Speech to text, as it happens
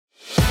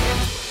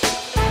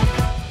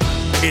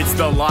It's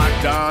the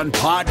Locked On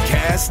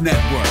Podcast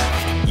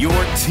Network, your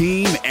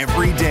team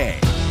every day.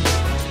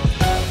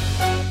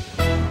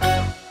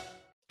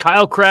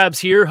 Kyle Krabs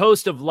here,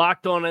 host of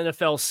Locked On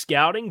NFL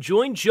Scouting.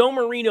 Join Joe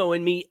Marino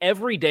and me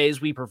every day as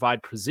we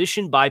provide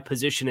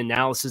position-by-position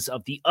analysis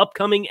of the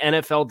upcoming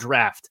NFL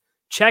Draft.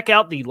 Check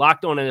out the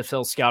Locked On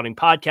NFL Scouting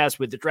podcast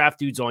with the Draft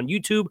Dudes on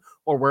YouTube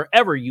or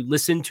wherever you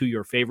listen to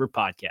your favorite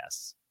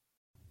podcasts.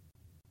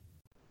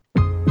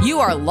 You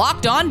are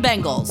Locked On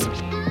Bengals,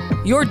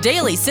 your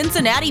daily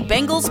Cincinnati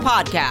Bengals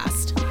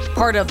podcast.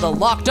 Part of the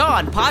Locked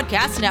On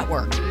Podcast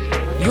Network,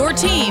 your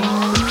team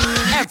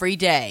every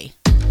day.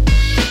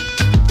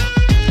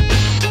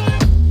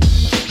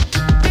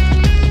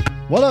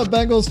 What up,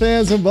 Bengals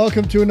fans, and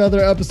welcome to another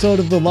episode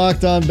of the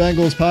Locked On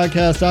Bengals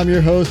podcast. I'm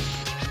your host,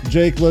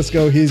 Jake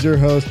Lisco. He's your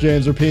host,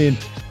 James Rapine.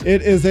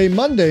 It is a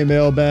Monday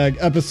mailbag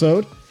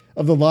episode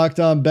of the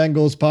Locked On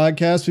Bengals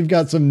podcast. We've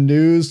got some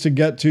news to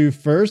get to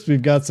first.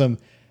 We've got some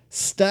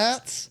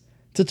stats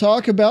to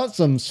talk about,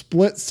 some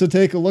splits to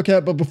take a look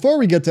at. But before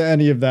we get to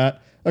any of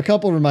that, a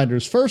couple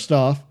reminders. First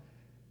off,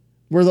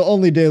 we're the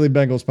only daily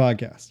Bengals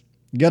podcast.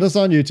 Get us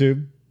on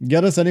YouTube.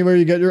 Get us anywhere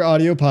you get your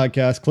audio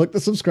podcast. Click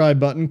the subscribe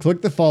button.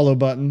 Click the follow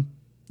button.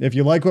 If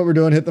you like what we're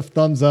doing, hit the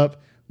thumbs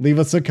up. Leave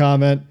us a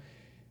comment.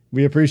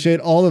 We appreciate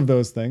all of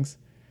those things.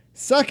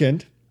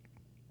 Second,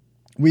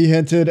 we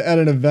hinted at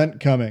an event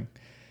coming.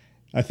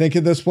 I think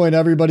at this point,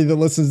 everybody that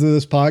listens to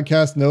this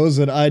podcast knows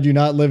that I do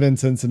not live in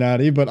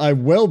Cincinnati, but I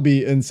will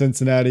be in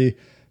Cincinnati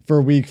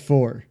for week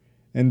 4.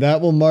 And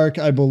that will mark,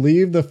 I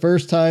believe, the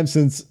first time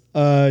since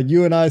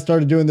you and I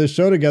started doing this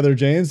show together,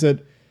 James,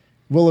 that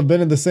we'll have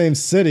been in the same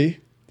city.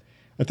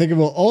 I think it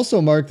will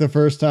also mark the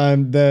first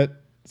time that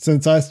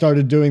since I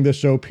started doing this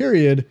show,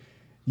 period,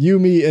 you,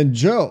 me, and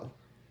Joe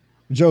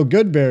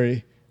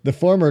Goodberry, the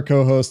former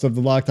co-host of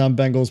the Locked On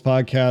Bengals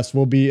podcast,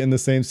 will be in the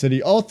same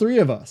city. All three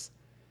of us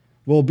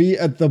will be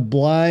at the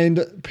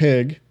Blind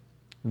Pig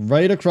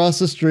right across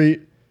the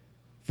street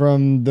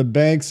from the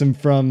banks and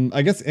from,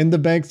 I guess, in the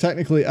banks,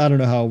 technically. I don't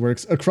know how it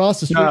works.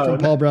 Across the street from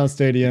Paul Brown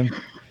Stadium.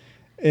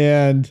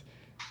 And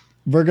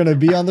we're going to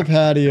be on the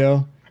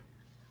patio.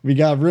 We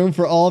got room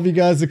for all of you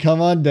guys to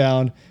come on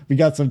down. We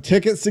got some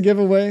tickets to give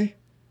away,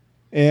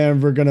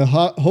 and we're going to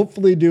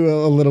hopefully do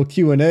a little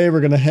Q&A. We're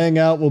going to hang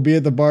out. We'll be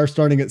at the bar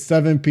starting at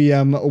 7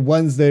 p.m.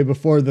 Wednesday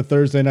before the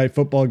Thursday night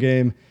football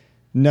game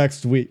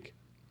next week.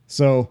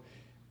 So,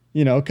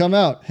 come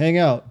out, hang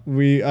out.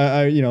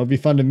 It'd be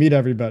fun to meet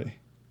everybody.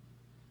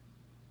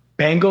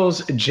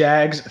 Bengals,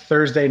 Jags,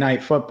 Thursday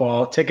night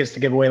football, tickets to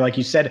give away, like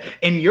you said,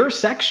 in your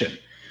section.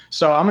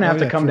 So I'm going to have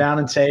to come down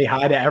and say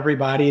hi to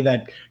everybody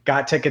that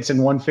got tickets in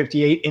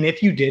 158. And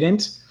if you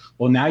didn't,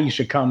 well, now you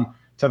should come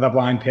to the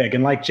Blind Pig.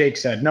 And like Jake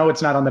said, no,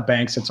 it's not on the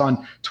banks. It's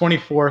on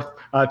 24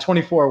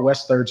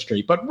 West 3rd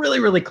Street, but really,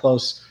 really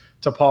close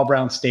to Paul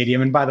Brown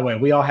Stadium. And by the way,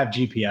 we all have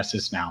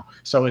GPSs now,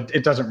 so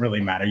it doesn't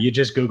really matter. You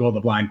just Google the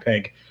Blind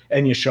Pig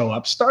and you show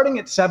up. Starting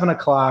at 7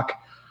 o'clock,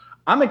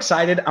 I'm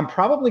excited. I'm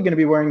probably going to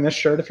be wearing this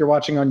shirt if you're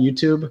watching on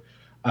YouTube.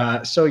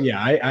 So yeah,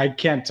 I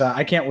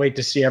can't wait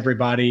to see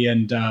everybody.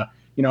 And,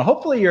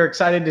 hopefully you're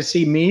excited to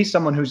see me,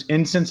 someone who's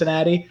in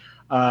Cincinnati,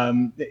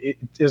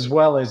 as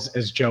well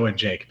as Joe and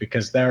Jake,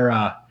 because they're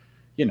out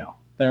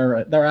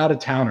of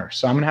towners.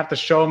 So I'm going to have to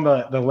show them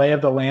the lay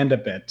of the land a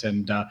bit.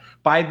 And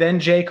by then,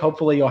 Jake,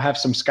 hopefully you'll have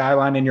some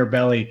skyline in your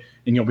belly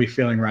and you'll be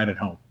feeling right at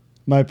home.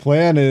 My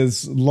plan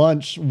is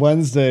lunch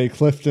Wednesday,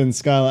 Clifton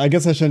Skyline. I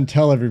guess I shouldn't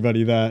tell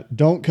everybody that.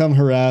 Don't come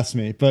harass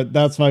me, but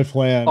that's my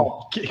plan.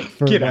 Oh,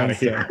 get out of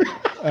here.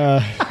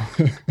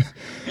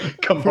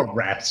 Come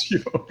harass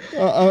you.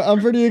 I'm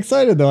pretty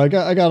excited though. I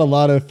got a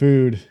lot of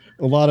food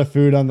on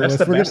the list.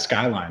 That's the best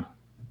skyline.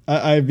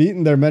 I've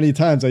eaten there many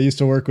times. I used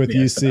to work with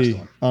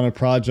UC on a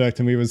project,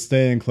 and we would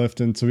stay in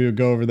Clifton, so we would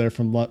go over there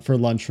for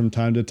lunch from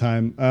time to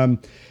time.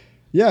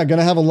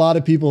 Gonna have a lot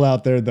of people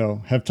out there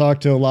though. Have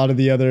talked to a lot of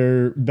the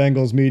other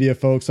Bengals media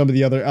folks, some of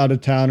the other out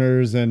of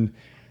towners, and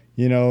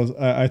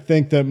I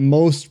think that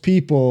most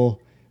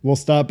people will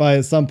stop by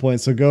at some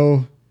point. So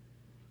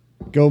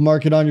go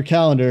mark it on your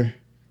calendar.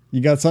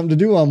 You got something to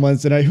do on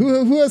Wednesday night.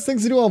 Who has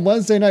things to do on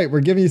Wednesday night?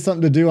 We're giving you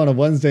something to do on a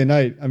Wednesday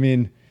night. I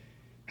mean,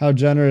 how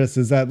generous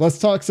is that? Let's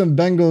talk some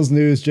Bengals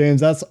news,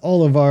 James. That's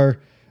all of our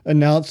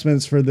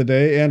announcements for the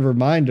day and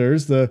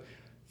reminders. The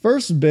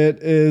first bit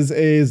is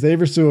a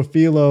Xavier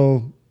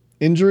Su'a-Filo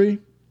injury,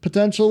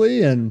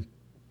 potentially, and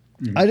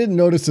I didn't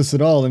notice this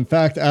at all. In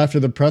fact, after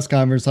the press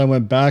conference, I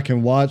went back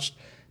and watched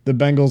the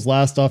Bengals'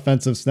 last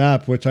offensive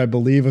snap, which I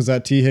believe was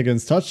that T.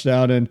 Higgins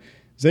touchdown, and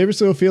Xavier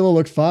Su'a-Filo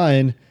looked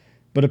fine.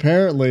 But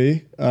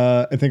apparently,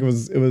 I think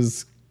it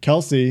was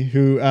Kelsey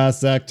who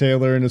asked Zach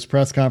Taylor in his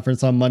press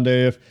conference on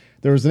Monday if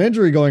there was an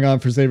injury going on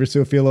for Xavier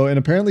Su'a-Filo, and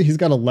apparently he's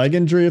got a leg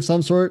injury of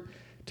some sort.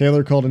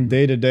 Taylor called him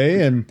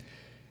day-to-day, and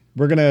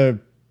we're going to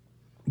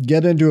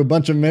get into a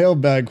bunch of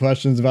mailbag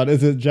questions about,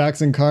 is it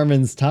Jackson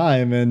Carman's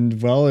time?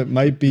 And, well, it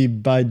might be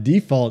by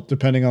default,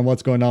 depending on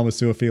what's going on with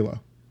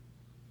Su'a-Filo.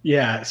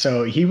 Yeah,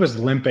 so he was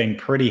limping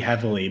pretty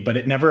heavily, but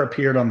it never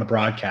appeared on the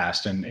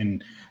broadcast.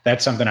 And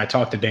that's something I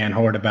talked to Dan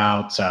Horde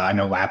about. I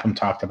know Lapham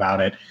talked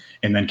about it,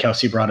 and then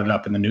Kelsey brought it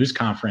up in the news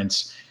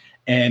conference.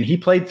 And he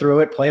played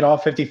through it, played all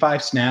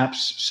 55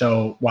 snaps.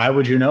 So why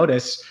would you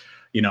notice,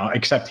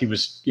 except he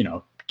was,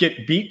 got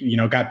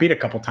beat a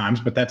couple times,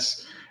 but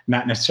that's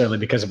not necessarily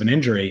because of an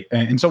injury.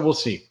 And so we'll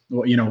see.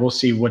 We'll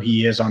see what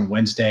he is on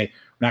Wednesday.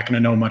 We're not going to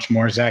know much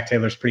more. Zach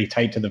Taylor's pretty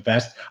tight to the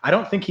vest. I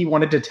don't think he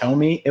wanted to tell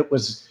me it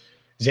was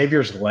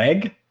Xavier's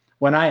leg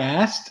when I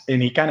asked,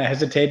 and he kind of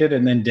hesitated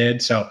and then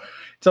did. So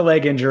it's a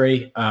leg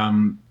injury.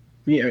 And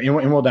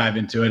we'll dive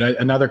into it.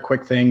 Another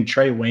quick thing,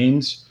 Trey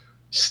Waynes,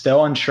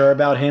 still unsure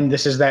about him.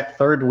 This is that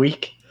third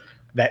week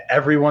that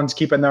everyone's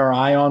keeping their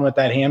eye on with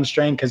that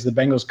hamstring, because the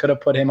Bengals could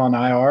have put him on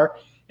IR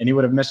and he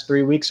would have missed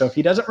 3 weeks. So if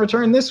he doesn't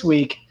return this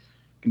week,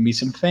 there can be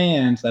some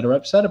fans that are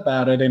upset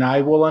about it, and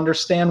I will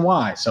understand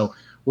why. So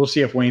we'll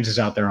see if Waynes is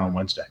out there on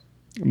Wednesday.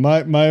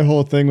 My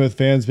whole thing with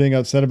fans being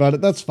upset about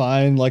it, that's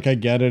fine. Like, I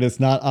get it. It's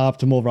not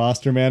optimal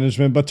roster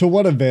management, but to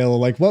what avail?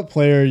 Like, what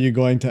player are you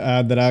going to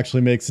add that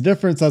actually makes a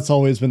difference? That's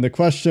always been the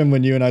question.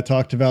 When you and I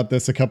talked about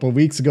this a couple of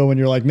weeks ago, when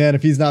you're like, man,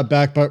 if he's not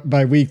back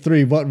by week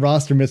 3, what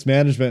roster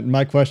mismanagement? And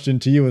my question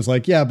to you is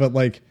like, yeah, but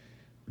like,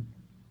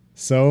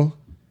 so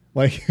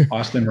like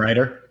Austin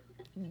Ryder,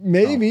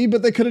 maybe,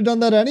 but they could have done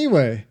that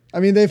anyway. I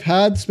mean, they've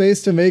had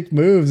space to make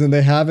moves and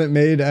they haven't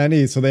made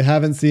any. So they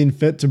haven't seen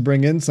fit to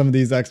bring in some of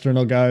these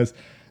external guys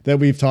that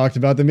we've talked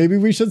about that maybe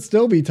we should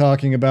still be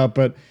talking about.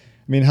 But I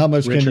mean, how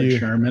much Richard can you?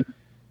 Sherman.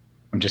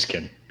 I'm just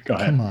kidding. Go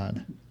ahead. Come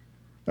on.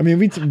 I mean,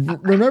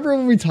 remember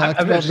when we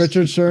talked about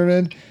Richard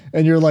Sherman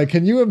and you're like,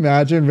 can you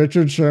imagine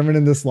Richard Sherman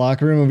in this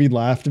locker room and we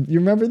laughed? You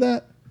remember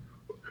that?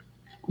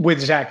 With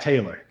Zach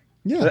Taylor.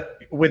 Yeah.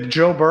 With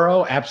Joe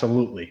Burrow,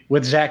 absolutely.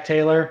 With Zach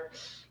Taylor,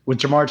 with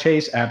Jamar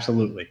Chase,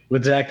 absolutely.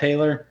 With Zach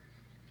Taylor,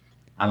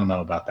 I don't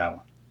know about that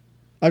one.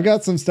 I've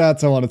got some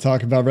stats I want to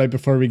talk about right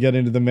before we get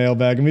into the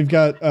mailbag. And we've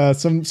got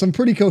some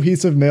pretty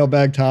cohesive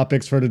mailbag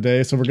topics for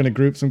today. So we're going to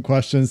group some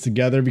questions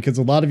together because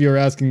a lot of you are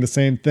asking the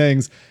same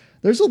things.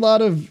 There's a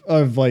lot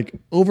of like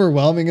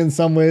overwhelming in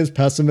some ways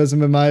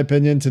pessimism, in my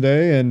opinion,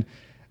 today. And,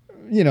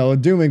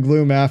 doom and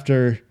gloom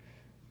after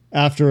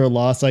a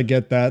loss. I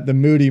get that. The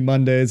Moody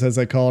Mondays, as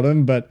I called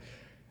them. But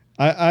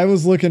I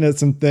was looking at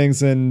some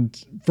things, and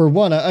for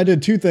one, I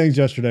did 2 things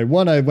yesterday.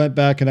 One, I went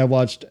back and I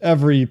watched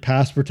every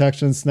pass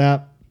protection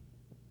snap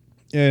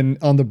and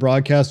on the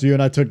broadcast view,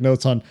 and I took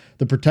notes on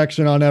the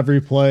protection on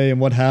every play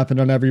and what happened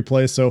on every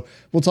play. So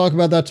we'll talk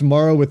about that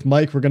tomorrow with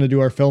Mike. We're going to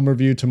do our film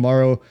review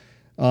tomorrow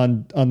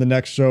on the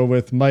next show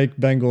with Mike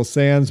Bengals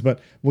Sands, but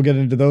we'll get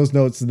into those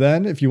notes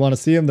then. If you want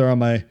to see them, they're on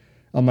my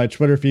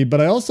Twitter feed.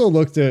 But I also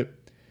looked at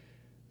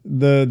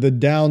the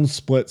down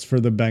splits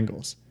for the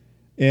Bengals,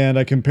 and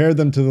I compared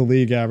them to the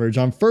league average.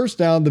 On first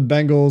down, the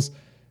Bengals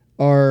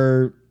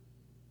are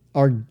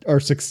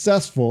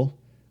successful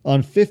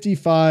on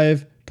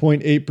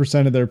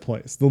 55.8% of their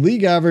plays. The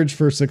league average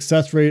for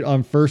success rate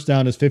on first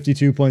down is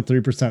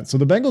 52.3%. So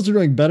the Bengals are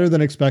doing better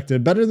than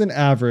expected, better than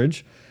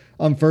average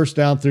on first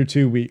down through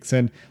 2 weeks.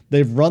 And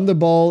they've run the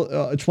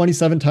ball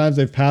 27 times.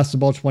 They've passed the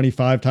ball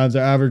 25 times.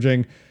 They're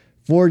averaging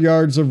 4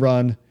 yards a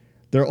run.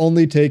 They're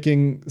only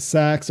taking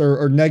sacks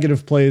or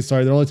negative plays.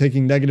 Sorry, they're only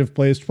taking negative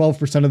plays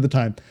 12% of the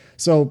time.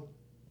 So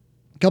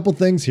a couple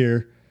things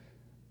here.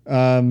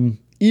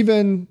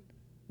 Even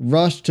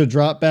rush to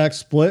drop back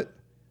split,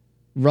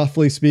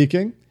 roughly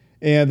speaking,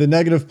 and the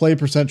negative play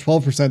percent,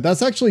 12%,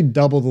 that's actually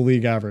double the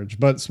league average,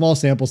 but small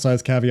sample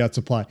size, caveats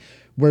apply.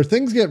 Where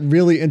things get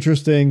really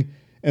interesting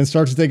and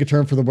start to take a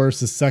turn for the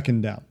worse is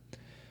second down.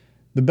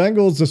 The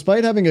Bengals,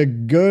 despite having a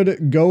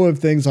good go of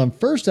things on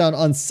first down,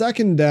 on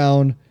second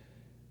down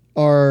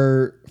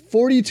are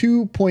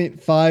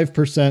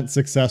 42.5%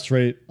 success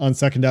rate on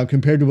second down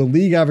compared to a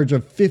league average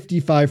of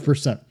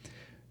 55%.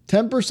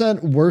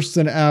 10% worse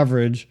than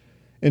average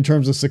in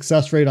terms of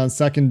success rate on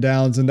second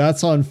downs, and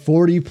that's on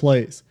 40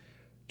 plays.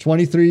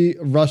 23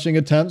 rushing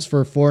attempts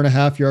for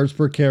 4.5 yards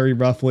per carry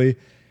roughly,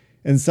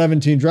 and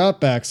 17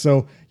 dropbacks.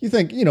 So you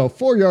think,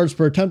 4 yards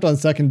per attempt on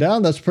second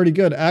down, that's pretty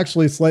good,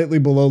 actually slightly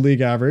below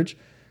league average.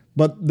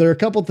 But there are a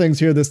couple things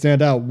here that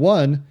stand out.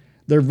 One,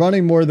 they're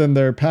running more than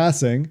they're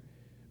passing,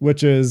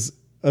 which is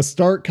a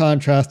stark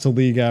contrast to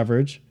league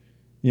average.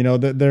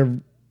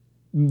 The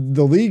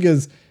league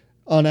is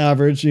on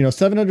average,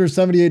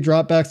 778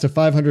 dropbacks to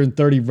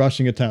 530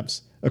 rushing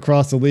attempts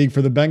across the league.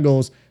 For the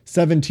Bengals,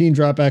 17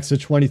 dropbacks to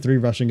 23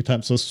 rushing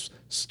attempts. So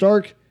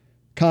stark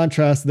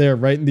contrast there,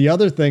 right? And the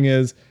other thing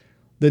is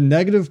the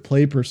negative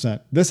play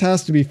percent. This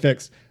has to be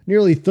fixed.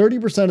 Nearly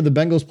 30% of the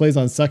Bengals plays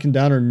on second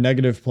down are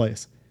negative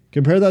plays.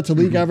 Compare that to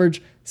league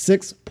average,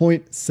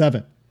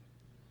 6.7.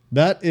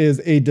 That is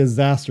a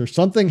disaster.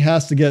 Something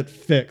has to get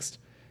fixed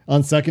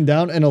on second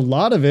down, and a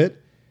lot of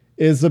it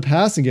is the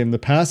passing game. The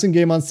passing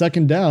game on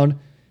second down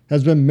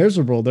has been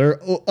miserable. They're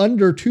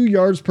under 2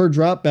 yards per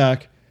drop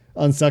back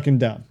on second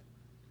down.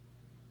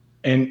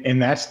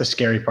 And that's the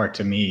scary part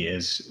to me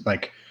is,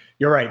 like,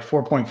 you're right,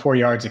 4.4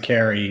 yards a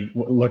carry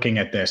looking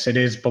at this. It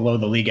is below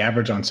the league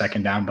average on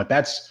second down, but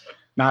that's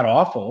not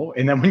awful.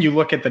 And then when you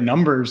look at the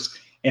numbers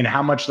and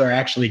how much they're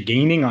actually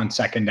gaining on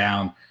second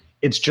down,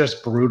 it's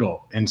just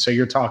brutal. And so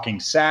you're talking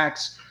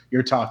sacks,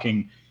 you're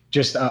talking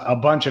just a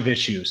bunch of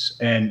issues.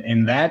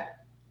 And that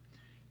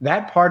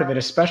part of it,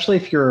 especially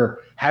if you're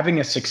having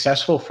a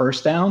successful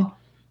first down,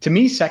 to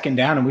me, second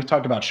down, and we've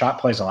talked about shot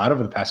plays a lot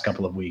over the past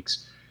couple of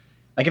weeks.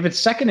 Like if it's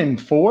 2nd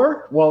and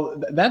 4,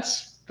 well,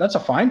 that's a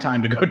fine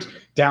time to go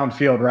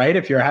downfield, right?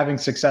 If you're having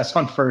success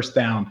on first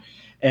down.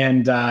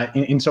 And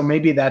so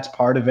maybe that's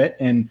part of it,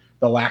 and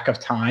the lack of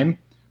time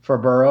for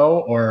Burrow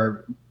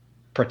or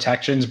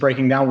protections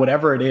breaking down,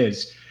 whatever it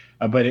is.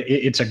 But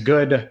these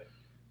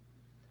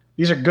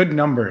are good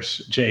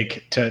numbers,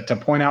 Jake, to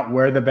point out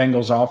where the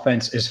Bengals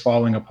offense is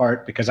falling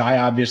apart, because I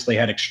obviously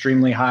had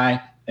extremely high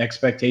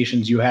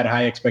expectations. You had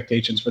high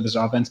expectations for this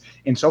offense.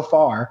 And so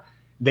far,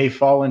 they've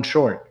fallen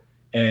short.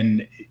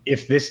 And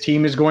if this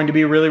team is going to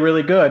be really,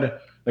 really good,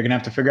 they're going to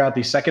have to figure out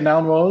these second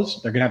down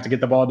woes. They're going to have to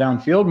get the ball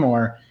downfield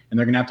more, and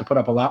they're going to have to put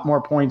up a lot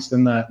more points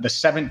than the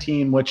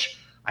 17, which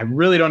I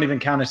really don't even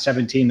count as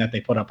 17 that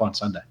they put up on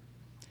Sunday.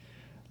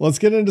 Let's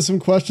get into some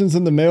questions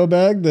in the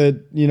mailbag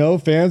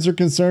that, fans are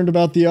concerned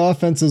about the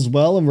offense as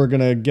well. And we're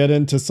going to get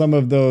into some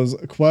of those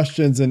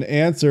questions and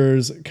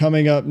answers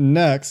coming up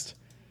next.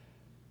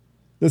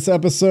 This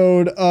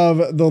episode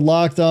of the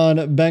Locked On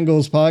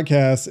Bengals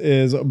podcast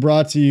is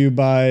brought to you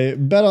by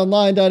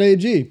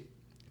betonline.ag.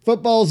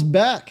 Football's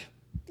back,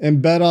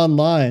 and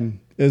BetOnline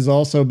is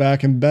also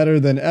back and better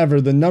than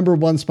ever. The number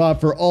one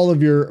spot for all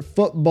of your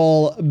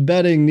football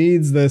betting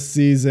needs this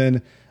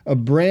season. A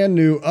brand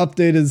new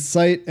updated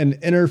site and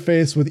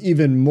interface with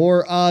even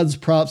more odds,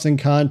 props, and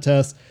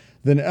contests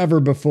than ever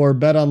before.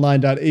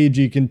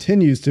 BetOnline.ag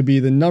continues to be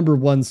the number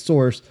one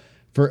source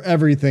for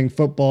everything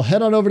football.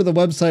 Head on over to the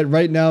website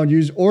right now and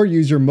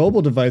use your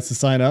mobile device to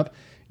sign up.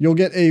 You'll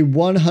get a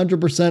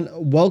 100%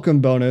 welcome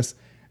bonus.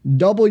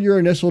 Double your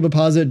initial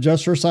deposit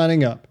just for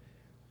signing up.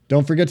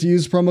 Don't forget to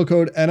use promo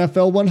code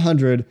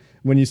NFL100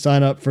 when you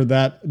sign up for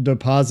that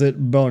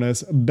deposit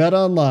bonus.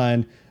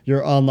 BetOnline,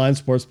 your online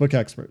sportsbook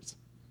experts.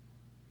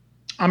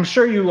 I'm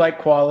sure you like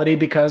quality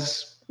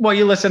because, well,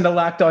 you listen to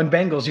Locked On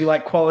Bengals. You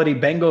like quality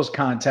Bengals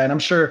content. I'm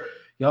sure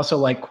you also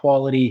like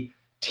quality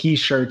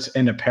T-shirts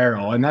and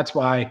apparel. And that's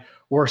why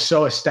we're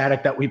so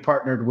ecstatic that we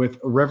partnered with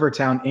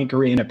Rivertown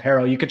Inquiry and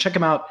Apparel. You can check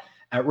them out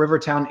at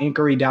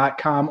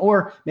rivertowninquiry.com,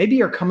 or maybe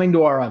you're coming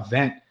to our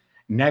event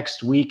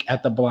next week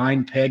at the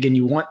Blind Pig and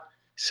you want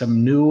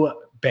some new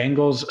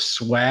Bengals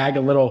swag,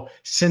 a little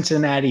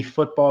Cincinnati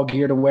football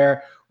gear to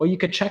wear. Well, you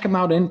could check them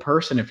out in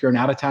person if you're an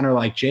out-of-towner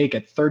like Jake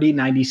at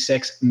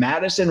 3096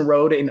 Madison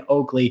Road in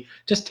Oakley,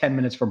 just 10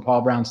 minutes from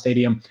Paul Brown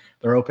Stadium.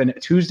 They're open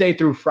Tuesday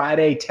through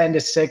Friday, 10 to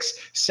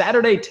 6,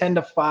 Saturday, 10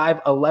 to 5,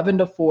 11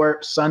 to 4,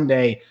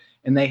 Sunday.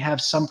 And they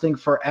have something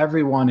for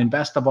everyone. And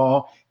best of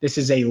all, this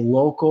is a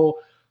local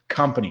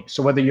company.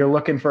 So whether you're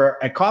looking for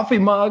a coffee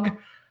mug,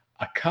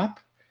 a cup,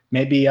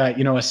 maybe a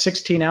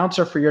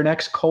 16-ouncer for your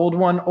next cold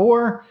one,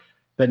 or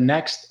the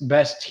next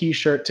best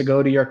T-shirt to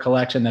go to your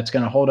collection that's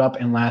going to hold up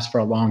and last for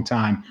a long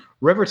time,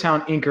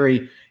 Rivertown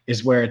Inquiry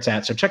is where it's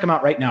at. So check them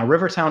out right now,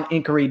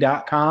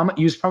 rivertowninquiry.com.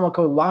 Use promo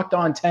code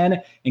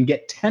LOCKEDON10 and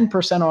get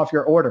 10% off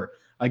your order.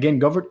 Again,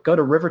 go to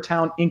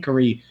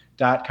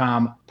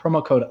rivertowninquiry.com,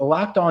 promo code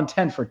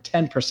LOCKEDON10 for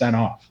 10%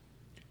 off.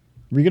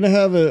 We're going to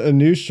have a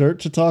new shirt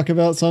to talk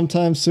about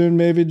sometime soon,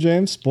 maybe,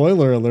 James?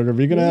 Spoiler alert. Are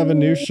we going to have a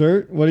new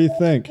shirt? What do you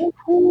think?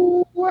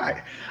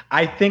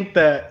 I think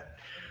the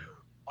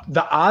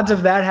odds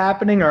of that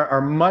happening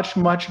are much,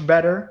 much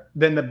better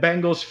than the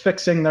Bengals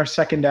fixing their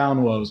second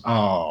down woes.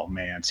 Oh,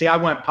 man. See, I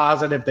went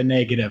positive to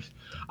negative.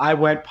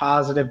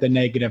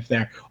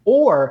 There.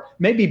 Or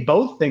maybe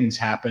both things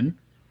happen,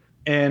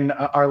 and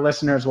our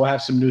listeners will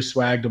have some new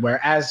swag to wear,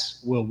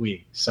 as will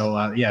we.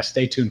 So,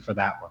 stay tuned for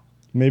that one.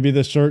 Maybe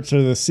the shirts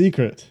are the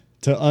secret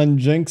to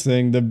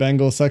unjinxing the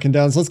Bengals second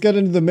downs. Let's get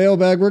into the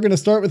mailbag. We're going to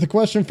start with a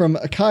question from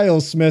Kyle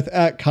Smith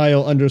at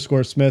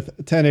Kyle_Smith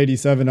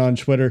 1087 on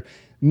Twitter.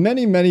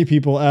 Many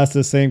people ask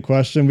the same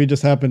question. We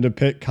just happened to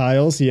pick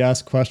Kyle's. He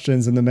asks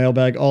questions in the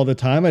mailbag all the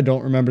time. I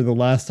don't remember the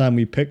last time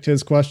we picked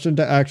his question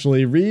to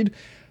actually read.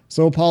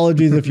 So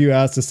apologies if you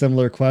asked a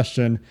similar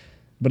question.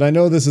 But I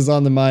know this is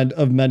on the mind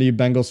of many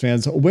Bengals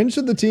fans. When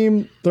should the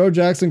team throw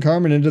Jackson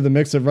Carman into the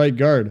mix at right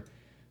guard?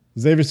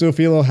 Xavier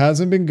Su'a-Filo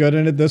hasn't been good,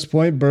 and at this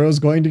point, Burrow's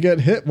going to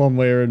get hit one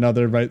way or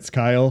another, writes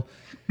Kyle.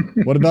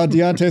 What about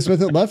Deontay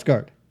Smith at left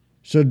guard?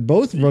 Should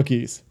both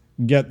rookies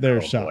get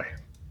their shot? Boy.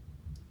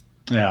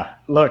 Yeah,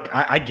 look,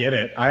 I get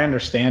it. I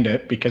understand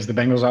it because the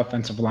Bengals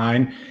offensive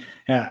line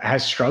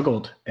has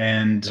struggled,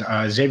 and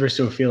Xavier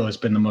Su'a-Filo has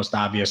been the most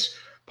obvious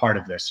part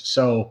of this.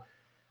 So,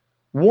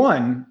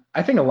 one,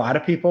 I think a lot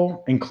of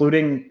people,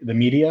 including the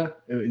media,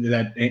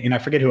 and I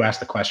forget who asked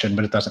the question,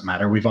 but it doesn't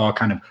matter. We've all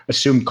kind of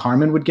assumed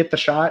Carman would get the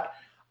shot.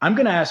 I'm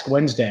going to ask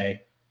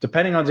Wednesday,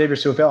 depending on Xavier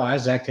Su'a-Filo, I'll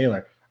ask Zach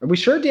Taylor. Are we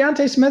sure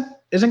Deontay Smith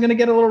isn't going to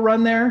get a little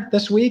run there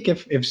this week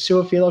if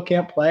Su'a-Filo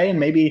can't play and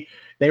maybe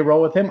they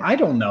roll with him? I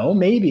don't know.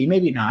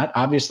 Maybe not.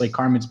 Obviously,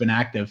 Carman's been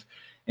active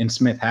and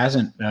Smith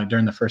hasn't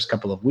during the first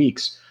couple of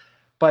weeks.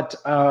 But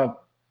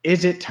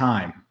is it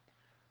time?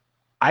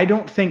 I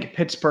don't think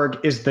Pittsburgh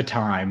is the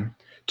time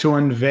to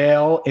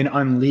unveil and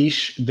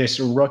unleash this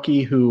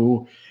rookie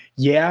who,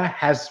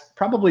 has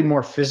probably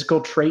more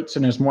physical traits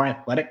and is more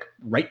athletic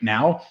right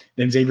now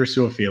than Xavier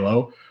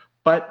Su'a-Filo,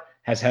 but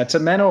has had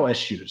some mental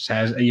issues.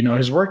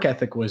 His work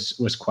ethic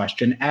was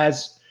questioned.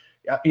 As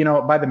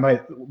by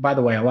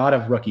the way, a lot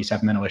of rookies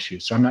have mental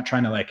issues. So I'm not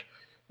trying to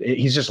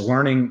he's just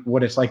learning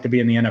what it's like to be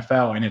in the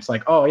NFL. And it's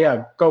like, oh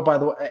yeah,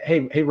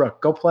 hey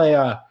Rook, go play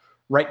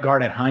right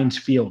guard at Heinz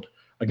Field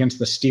against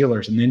the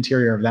Steelers in the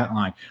interior of that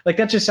line.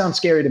 That just sounds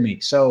scary to me.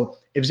 So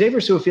if Xavier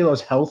Su'a-Filo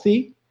is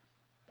healthy,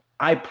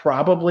 I'm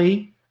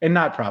going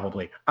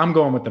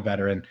with the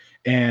veteran.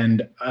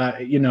 And,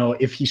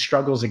 if he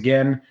struggles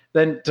again,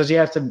 then does he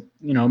have to,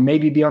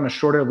 maybe be on a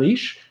shorter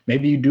leash?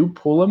 Maybe you do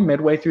pull him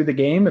midway through the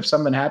game if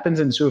something happens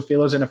and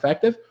Su'a-Filo's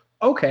ineffective.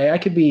 Okay, I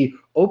could be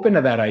open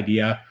to that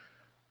idea.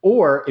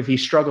 Or if he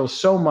struggles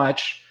so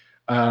much,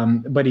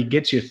 but he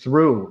gets you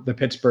through the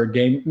Pittsburgh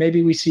game,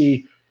 maybe we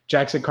see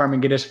Jackson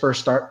Carman get his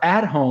first start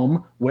at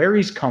home where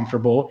he's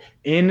comfortable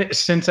in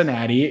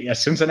Cincinnati, a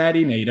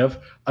Cincinnati native,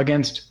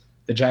 against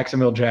the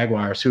Jacksonville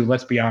Jaguars, who,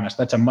 let's be honest,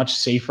 that's a much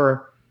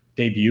safer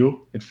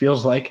debut, it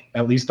feels like,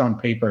 at least on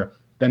paper,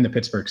 than the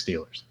Pittsburgh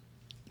Steelers.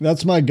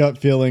 That's my gut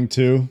feeling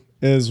too,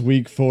 is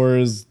week 4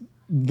 is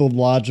the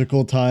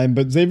logical time,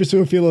 but Xavier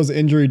Su'a-Filo's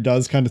injury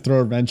does kind of throw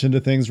a wrench into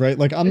things, right?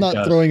 I'm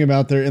not throwing him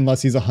out there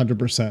unless he's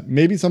 100%.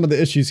 Maybe some of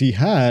the issues he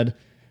had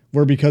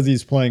were because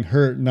he's playing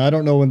hurt, and I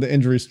don't know when the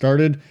injury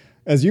started.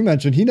 As you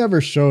mentioned, he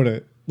never showed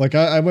it.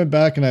 I went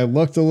back and I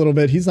looked a little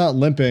bit. He's not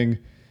limping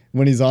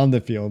when he's on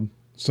the field.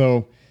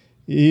 So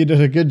he did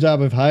a good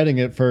job of hiding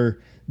it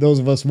for those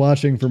of us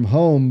watching from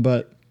home,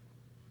 but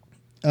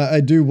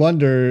I do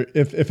wonder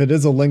if it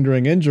is a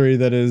lingering injury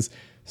that is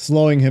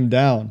slowing him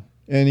down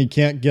and he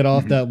can't get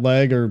off that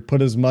leg or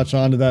put as much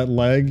onto that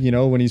leg,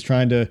 when he's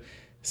trying to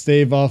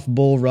stave off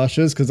bull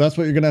rushes, because that's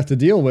what you're going to have to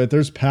deal with.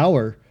 There's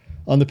power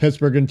on the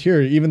Pittsburgh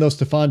interior, even though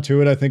Stephon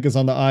Tuitt, I think, is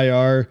on the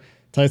IR.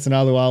 Tyson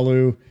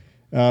Alualu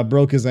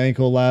broke his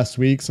ankle last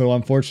week, so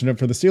unfortunate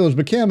for the Steelers.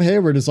 But Cam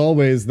Hayward is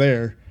always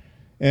there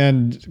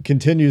and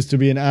continues to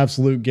be an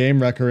absolute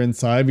game wrecker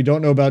inside. We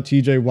don't know about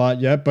TJ Watt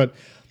yet, but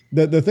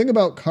the thing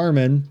about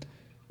Carman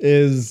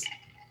is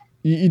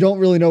you don't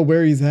really know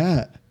where he's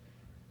at.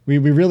 We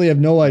really have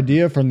no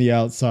idea from the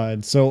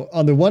outside. So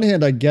on the one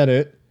hand, I get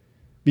it,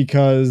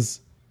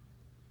 because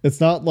it's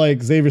not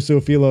like Xavier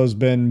Su'a-Filo has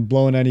been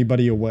blowing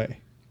anybody away,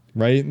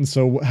 right? And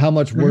so how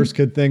much worse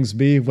could things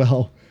be?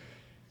 Well,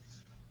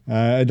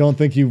 I don't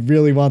think you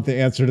really want the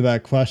answer to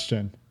that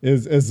question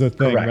is the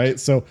thing, correct, right?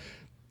 So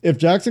if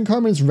Jackson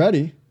Carman's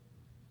ready,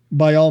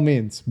 by all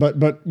means,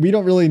 but we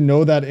don't really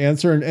know that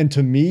answer. And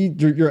to me,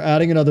 you're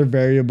adding another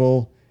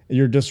variable.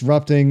 You're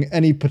disrupting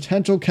any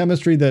potential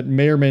chemistry that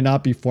may or may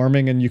not be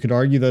forming. And you could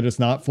argue that it's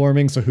not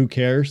forming, so who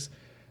cares?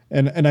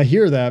 And I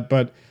hear that,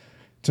 but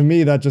to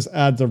me, that just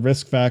adds a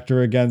risk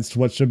factor against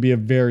what should be a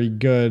very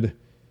good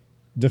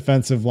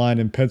defensive line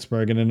in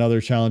Pittsburgh and another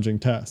challenging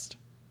test.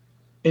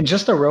 And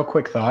just a real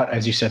quick thought,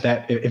 as you said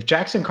that, if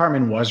Jackson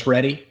Carman was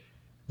ready,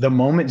 the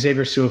moment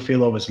Xavier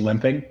Su'a-Filo was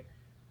limping,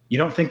 you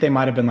don't think they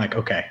might have been like,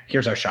 okay,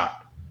 here's our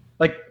shot?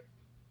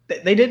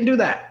 They didn't do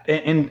that.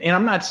 And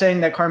I'm not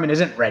saying that Carman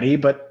isn't ready,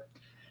 but,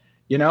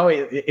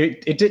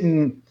 it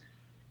didn't.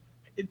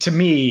 To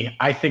me,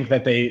 I think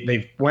that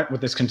they went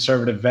with this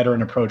conservative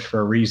veteran approach for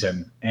a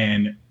reason.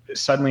 And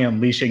suddenly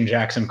unleashing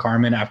Jackson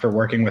Carman after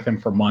working with him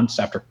for months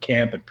after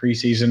camp and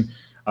preseason,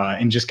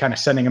 and just kind of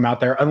sending him out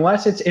there,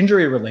 unless it's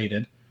injury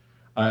related,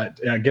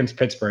 against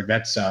Pittsburgh,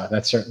 that's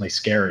certainly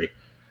scary.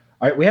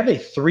 All right, we have a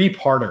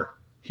 3-parter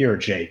here,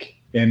 Jake,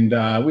 and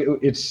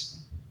it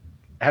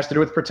has to do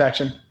with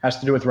protection, has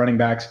to do with running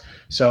backs.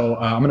 So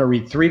I'm going to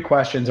read 3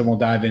 questions and we'll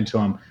dive into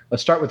them.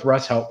 Let's start with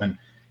Russ Heltman.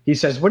 He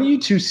says, what are you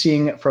two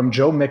seeing from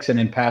Joe Mixon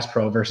in pass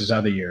pro versus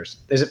other years?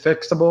 Is it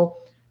fixable?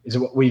 Is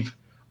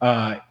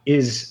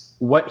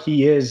what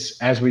he is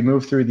as we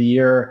move through the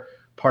year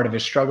part of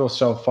his struggle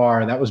so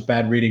far? That was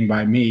bad reading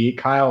by me.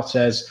 Kyle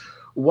says,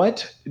 why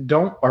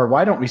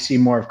don't we see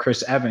more of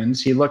Chris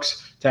Evans? He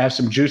looks to have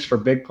some juice for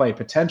big play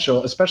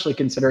potential, especially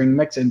considering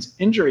Mixon's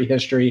injury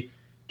history.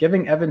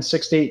 Giving Evans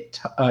 6 to 8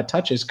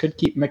 touches could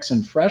keep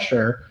Mixon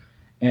fresher.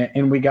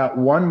 And we got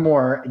one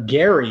more,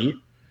 Gary,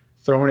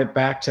 throwing it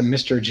back to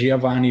Mr.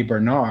 Giovanni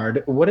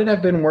Bernard. Would it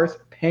have been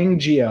worth paying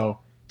Gio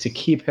to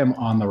keep him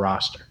on the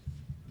roster?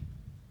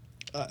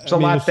 There's a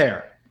lot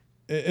there.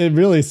 It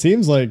really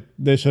seems like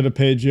they should have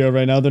paid Gio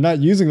right now. They're not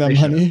using that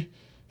money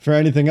for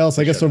anything else.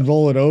 I guess they'll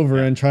roll it over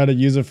and try to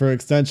use it for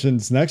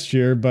extensions next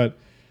year. But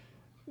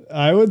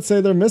I would say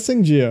they're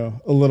missing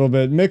Gio a little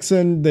bit.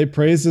 Mixon, they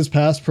praised his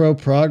pass pro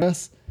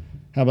progress.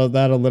 How about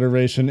that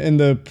alliteration? In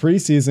the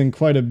preseason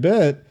quite a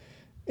bit.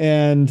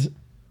 And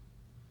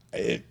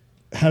it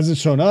hasn't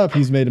shown up.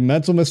 He's made a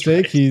mental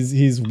mistake. Right.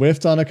 He's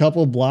whiffed on a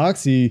couple of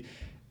blocks. He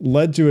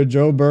led to a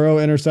Joe Burrow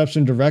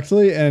interception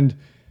directly. And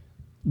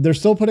they're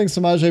still putting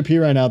Samaje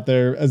Perine out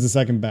there as a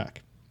second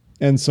back.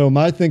 And so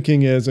my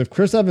thinking is, if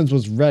Chris Evans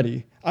was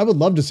ready, I would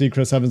love to see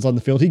Chris Evans on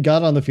the field. He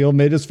got on the field,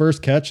 made his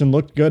first catch, and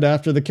looked good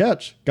after the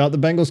catch. Got the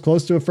Bengals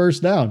close to a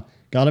first down.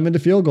 Got him into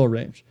field goal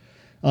range.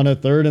 on a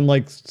 3rd and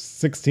like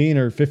 16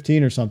 or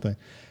 15 or something.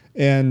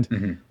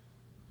 And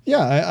yeah,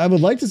 I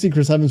would like to see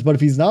Chris Evans, but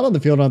if he's not on the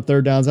field on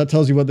 3rd downs, that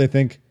tells you what they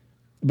think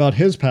about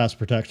his pass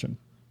protection.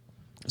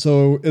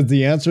 So is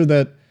the answer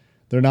that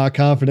they're not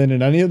confident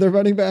in any of their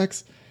running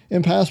backs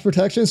in pass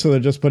protection? So they're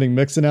just putting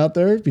Mixon out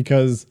there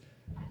because,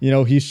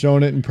 he's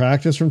shown it in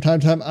practice from time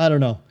to time? I don't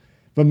know.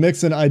 But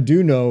Mixon, I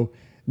do know,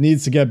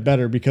 needs to get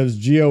better because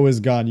Gio is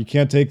gone. You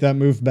can't take that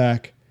move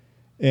back.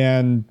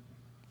 And,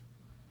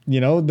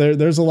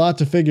 there's a lot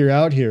to figure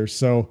out here.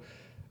 So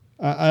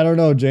I don't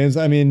know, James.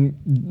 I mean,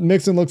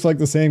 Mixon looks like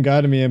the same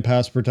guy to me in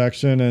pass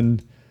protection,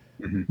 and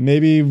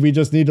maybe we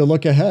just need to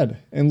look ahead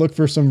and look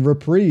for some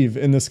reprieve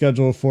in the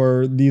schedule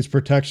for these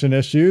protection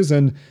issues.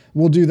 And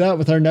we'll do that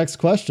with our next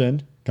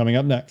question coming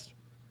up next.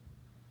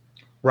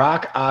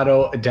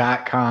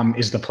 RockAuto.com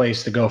is the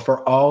place to go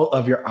for all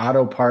of your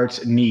auto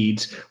parts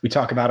needs. We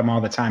talk about them all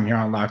the time here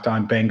on Locked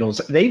On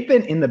Bengals. They've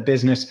been in the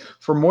business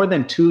for more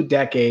than 2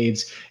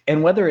 decades.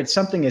 And whether it's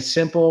something as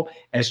simple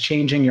as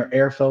changing your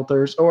air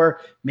filters,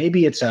 or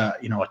maybe it's a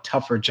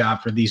tougher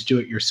job for these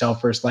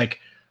do-it-yourselfers like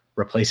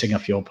replacing a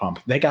fuel pump,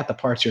 they got the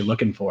parts you're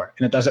looking for.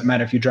 And it doesn't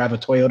matter if you drive a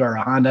Toyota or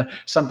a Honda,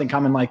 something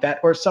common like that,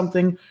 or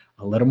something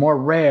a little more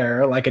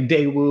rare like a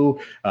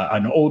Daewoo,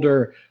 an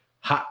older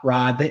hot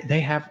rod. They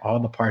have all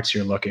the parts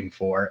you're looking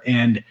for,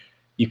 and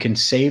you can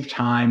save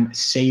time,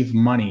 save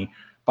money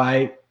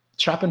by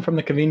shopping from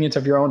the convenience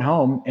of your own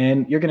home.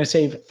 And you're going to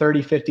save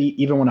 30,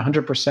 50, even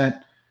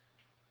 100%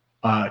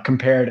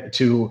 compared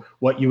to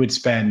what you would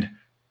spend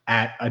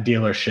at a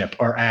dealership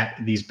or at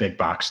these big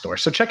box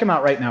stores. So check them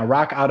out right now,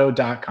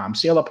 rockauto.com.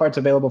 See all the parts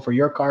available for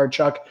your car,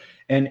 truck,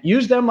 and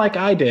use them like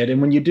I did.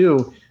 And when you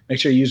do, make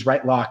sure you use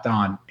Locked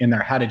On in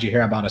their How Did You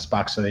Hear About Us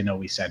box so they know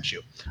we sent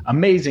you.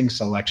 Amazing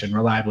selection,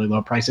 reliably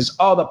low prices,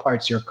 all the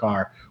parts your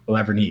car will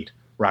ever need.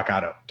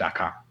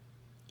 rockauto.com.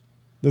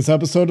 This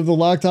episode of the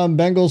Locked On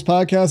Bengals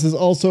podcast is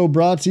also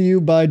brought to you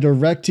by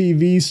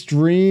DirecTV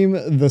Stream,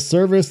 the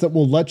service that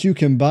will let you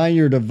combine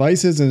your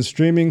devices and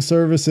streaming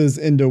services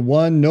into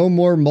one. No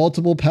more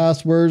multiple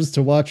passwords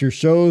to watch your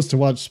shows, to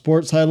watch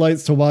sports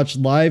highlights, to watch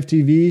live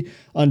TV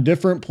on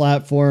different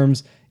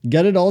platforms.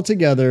 Get it all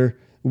together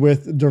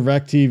with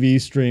DirecTV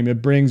Stream.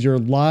 It brings your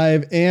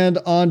live and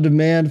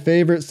on-demand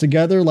favorites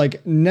together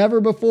like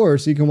never before,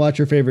 so you can watch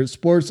your favorite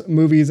sports,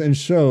 movies, and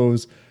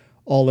shows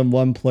all in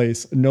one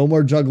place. No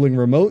more juggling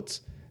remotes.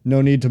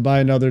 No need to buy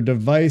another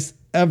device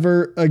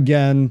ever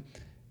again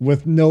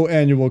with no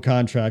annual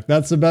contract.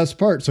 That's the best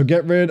part. So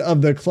get rid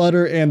of the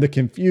clutter and the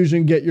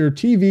confusion. Get your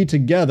TV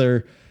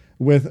together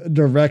with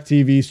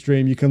DirecTV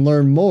Stream. You can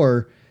learn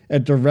more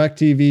at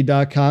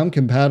directtv.com.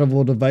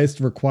 Compatible device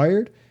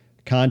required.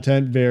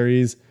 Content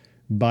varies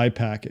by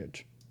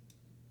package.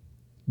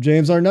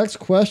 James, our next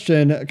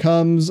question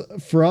comes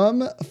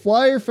from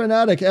Flyer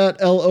Fanatic at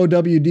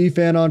LOWD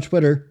fan on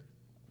Twitter.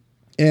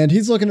 And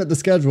he's looking at the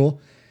schedule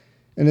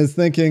and is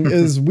thinking,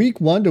 is week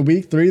 1 to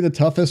week 3 the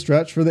toughest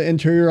stretch for the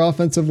interior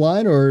offensive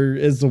line, or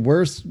is the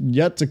worst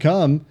yet to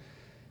come?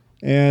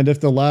 And if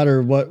the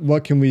latter,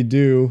 what can we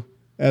do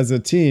as a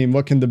team?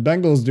 What can the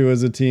Bengals do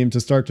as a team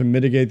to start to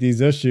mitigate these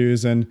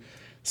issues? And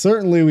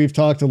certainly we've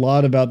talked a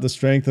lot about the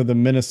strength of the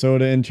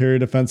Minnesota interior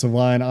defensive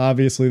line,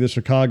 obviously the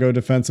Chicago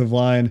defensive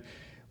line.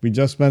 We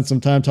just spent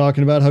some time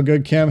talking about how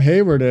good Cam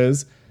Hayward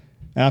is.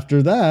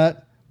 After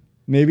that,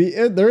 maybe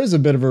there is a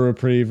bit of a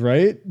reprieve,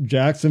 right?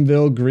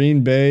 Jacksonville,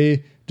 Green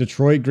Bay,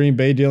 Detroit, Green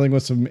Bay dealing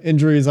with some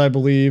injuries, I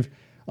believe,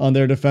 on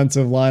their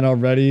defensive line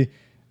already.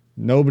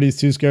 Nobody's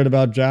too scared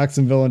about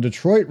Jacksonville and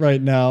Detroit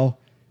right now.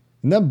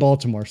 And then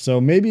Baltimore.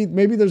 So maybe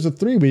there's a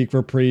 3-week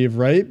reprieve,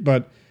 right?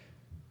 But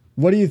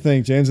what do you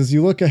think, James? As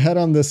you look ahead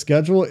on this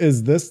schedule,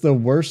 is this the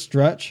worst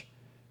stretch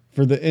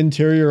for the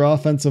interior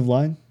offensive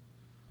line?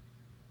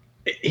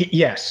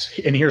 Yes,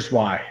 and here's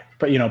why.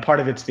 But, part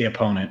of it's the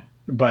opponent.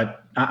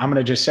 But I'm going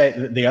to just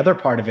say the other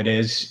part of it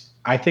is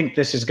I think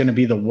this is going to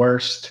be the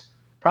worst,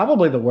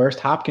 probably the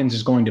worst Hopkins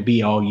is going to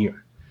be all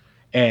year.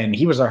 And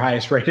he was our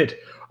highest rated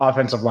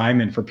offensive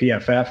lineman for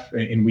PFF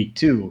in week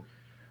 2.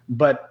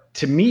 But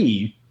to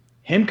me,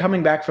 him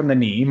coming back from the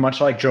knee,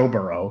 much like Joe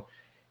Burrow,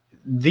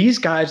 these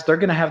guys, they're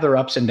going to have their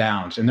ups and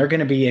downs, and they're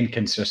going to be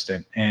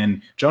inconsistent.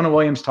 And Jonah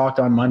Williams talked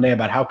on Monday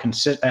about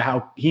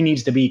how he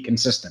needs to be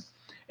consistent.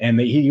 And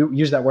he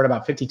used that word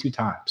about 52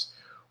 times.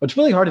 It's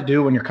really hard to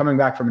do when you're coming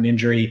back from an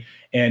injury,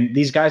 and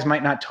these guys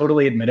might not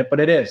totally admit it, but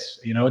it is.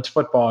 It's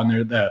football,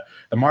 and the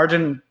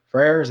margin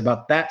for error is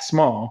about that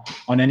small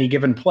on any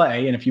given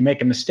play. And if you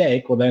make a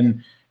mistake, well,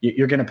 then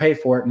you're going to pay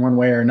for it in one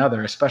way or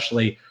another,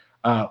 especially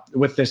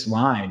with this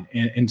line.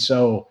 And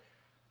so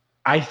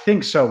I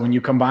think so. When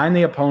you combine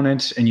the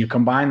opponents and you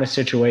combine the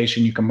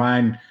situation, you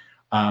combine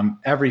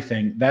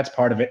everything, that's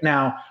part of it.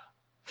 Now,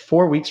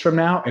 4 weeks from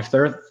now, if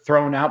they're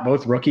throwing out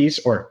both rookies,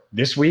 or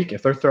this week,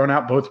 if they're throwing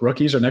out both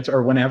rookies or next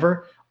or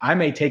whenever, I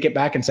may take it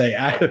back and say,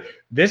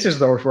 this is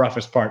the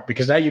roughest part,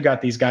 because now you got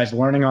these guys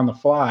learning on the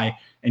fly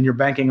and you're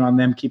banking on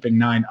them keeping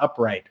 9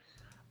 upright.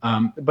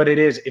 But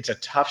it's a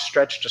tough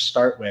stretch to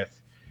start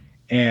with.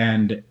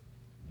 And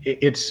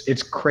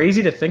it's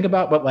crazy to think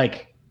about, but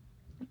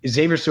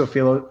Xavier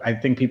Su'a-Filo, I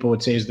think people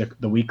would say is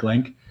the weak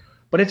link,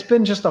 but it's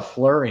been just a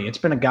flurry. It's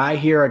been a guy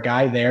here, a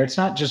guy there. It's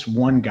not just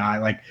one guy.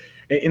 Like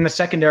in the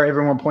secondary,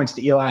 everyone points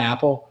to Eli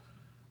Apple.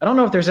 I don't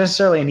know if there's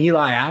necessarily an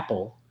Eli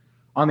Apple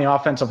on the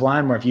offensive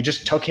line where if you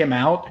just took him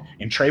out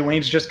and Trey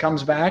Waynes just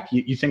comes back,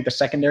 you think the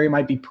secondary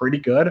might be pretty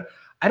good.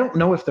 I don't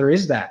know if there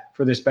is that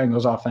for this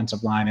Bengals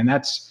offensive line, and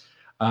that's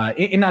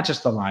not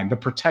just the line, the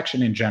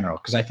protection in general,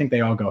 because I think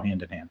they all go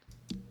hand in hand.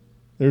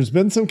 There's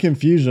been some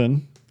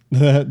confusion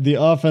that the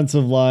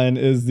offensive line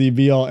is the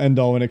be-all,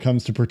 end-all when it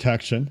comes to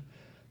protection.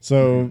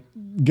 So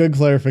good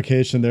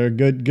clarification there.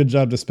 Good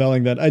job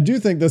dispelling that. I do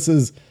think this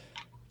is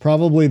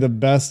probably the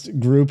best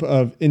group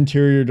of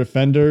interior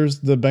defenders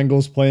the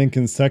Bengals play in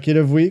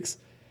consecutive weeks.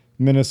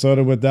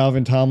 Minnesota with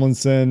Dalvin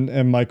Tomlinson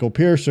and Michael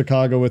Pierce,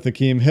 Chicago with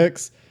Akeem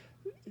Hicks.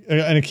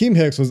 And Akeem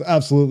Hicks was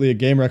absolutely a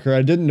game wrecker.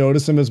 I didn't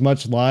notice him as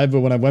much live, but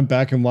when I went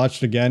back and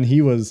watched again,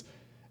 he was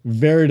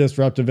very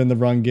disruptive in the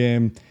run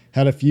game.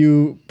 Had a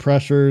few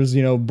pressures,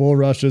 bull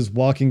rushes,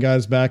 walking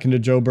guys back into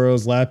Joe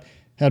Burrow's lap.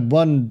 Had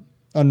one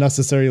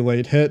unnecessary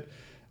late hit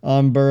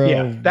on Burrow.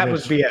 Yeah, that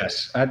was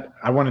BS.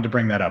 I wanted to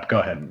bring that up. Go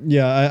ahead.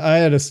 Yeah, I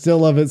had a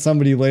still of it.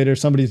 Somebody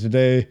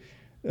today,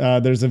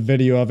 there's a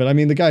video of it. I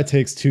mean, the guy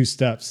takes 2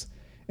 steps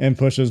and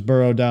pushes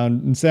Burrow down,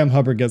 and Sam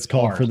Hubbard gets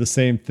called for the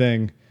same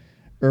thing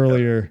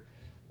earlier.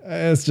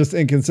 It's just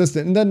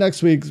inconsistent. And then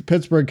next week,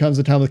 Pittsburgh comes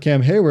to town with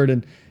Cam Hayward,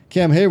 and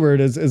Cam Hayward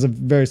is a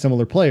very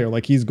similar player.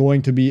 Like, he's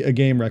going to be a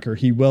game wrecker.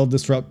 He will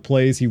disrupt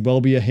plays. He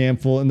will be a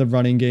handful in the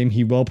running game.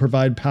 He will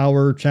provide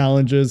power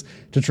challenges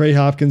to Trey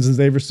Hopkins and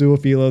Xavier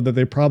Su'a-Filo that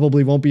they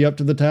probably won't be up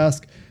to the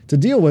task to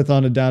deal with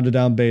on a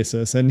down-to-down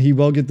basis. And he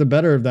will get the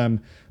better of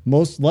them,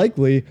 most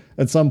likely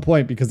at some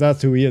point, because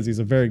that's who he is. He's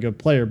a very good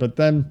player. But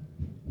then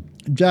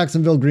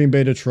Jacksonville, Green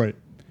Bay, Detroit.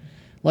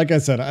 Like I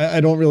said,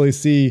 I don't really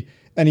see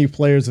any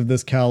players of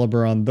this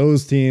caliber on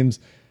those teams.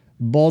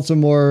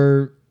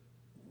 Baltimore,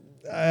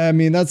 I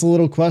mean, that's a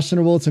little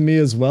questionable to me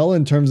as well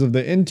in terms of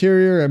the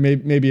interior.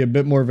 Maybe a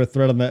bit more of a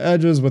threat on the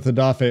edges with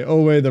Odafe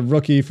Owe, the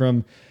rookie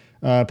from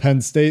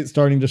Penn State,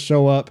 starting to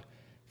show up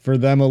for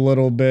them a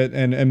little bit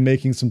and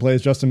making some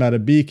plays. Justin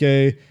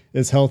Madubuike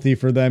is healthy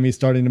for them. He's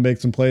starting to make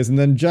some plays. And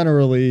then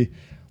generally,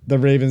 the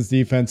Ravens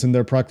defense and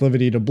their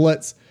proclivity to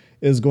blitz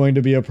is going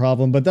to be a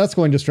problem, but that's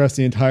going to stress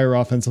the entire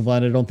offensive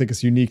line. I don't think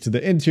it's unique to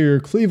the interior.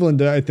 Cleveland,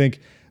 I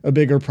think, a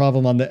bigger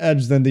problem on the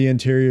edge than the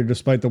interior,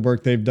 despite the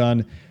work they've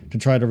done to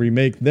try to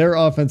remake their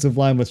offensive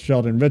line with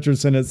Sheldon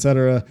Richardson,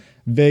 etc.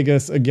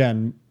 Vegas,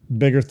 again,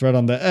 bigger threat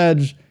on the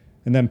edge.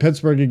 And then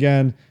Pittsburgh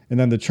again. And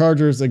then the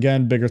Chargers,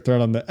 again, bigger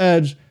threat on the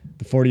edge.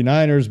 The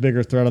 49ers,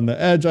 bigger threat on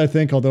the edge, I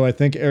think, although I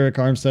think Eric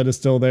Armstead is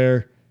still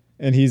there,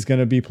 and he's going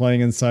to be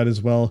playing inside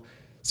as well.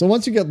 So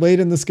once you get late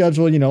in the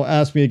schedule,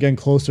 ask me again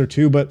closer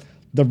to, but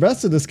the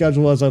rest of the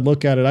schedule, as I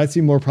look at it, I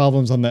see more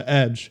problems on the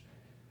edge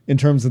in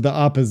terms of the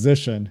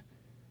opposition.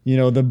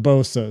 The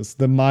Bosas,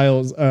 the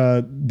Miles,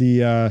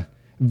 the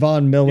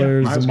Von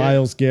Millers, the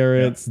Myles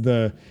Garretts,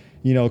 the,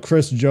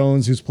 Chris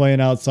Jones, who's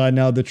playing outside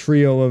now, the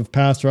trio of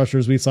pass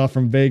rushers we saw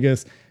from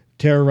Vegas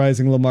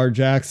terrorizing Lamar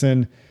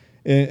Jackson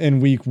in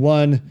week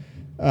 1.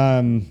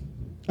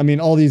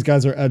 All these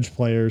guys are edge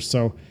players.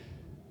 So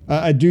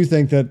I do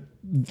think that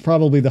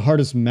probably the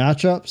hardest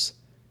matchups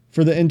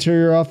for the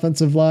interior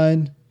offensive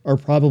line are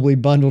probably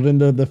bundled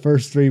into the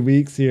first 3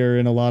 weeks here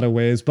in a lot of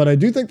ways. But I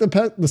do think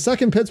the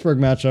second Pittsburgh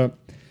matchup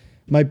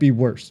might be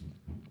worse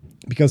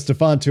because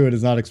Stephon Tuitt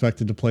is not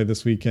expected to play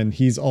this weekend.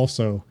 He's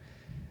also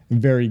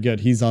very good.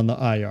 He's on the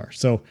IR.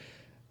 So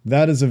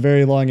that is a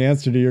very long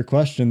answer to your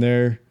question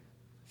there,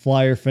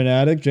 Flyer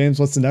fanatic. James,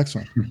 what's the next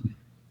one?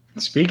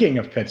 Speaking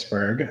of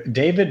Pittsburgh,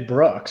 David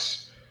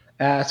Brooks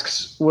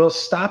asks, will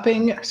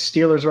stopping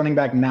Steelers running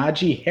back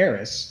Najee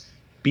Harris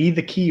be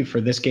the key for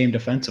this game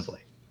defensively?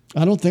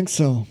 I don't think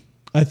so.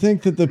 I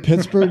think that the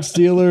Pittsburgh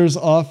Steelers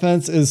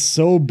offense is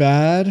so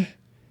bad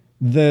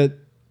that,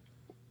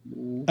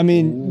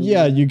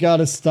 you got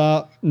to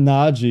stop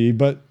Najee,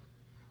 but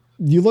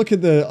you look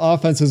at the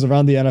offenses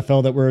around the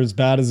NFL that were as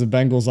bad as the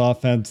Bengals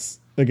offense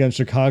against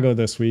Chicago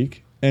this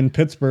week, and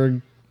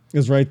Pittsburgh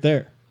is right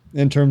there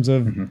in terms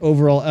of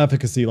overall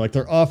efficacy. Like,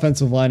 their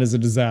offensive line is a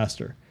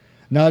disaster.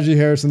 Najee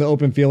Harris in the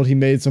open field, he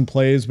made some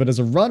plays, but as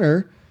a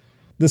runner,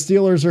 the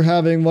Steelers are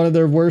having one of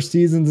their worst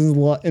seasons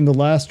in the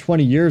last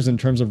 20 years in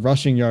terms of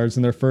rushing yards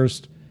in their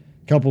first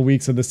couple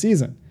weeks of the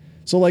season.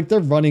 So, their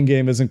running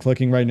game isn't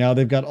clicking right now.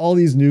 They've got all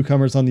these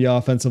newcomers on the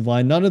offensive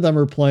line. None of them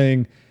are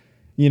playing,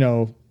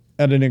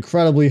 at an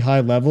incredibly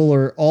high level,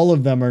 or all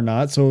of them are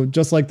not. So,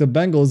 just like the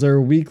Bengals, there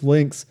are weak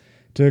links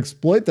to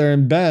exploit there.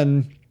 And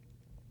Ben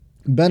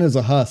is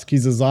a husk.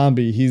 He's a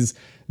zombie. He's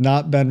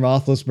not Ben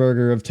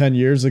Roethlisberger of 10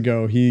 years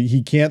ago.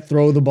 He can't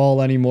throw the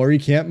ball anymore. He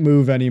can't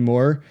move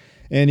anymore.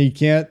 And he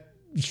can't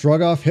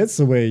shrug off hits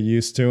the way he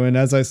used to. And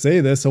as I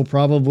say this, he'll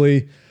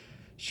probably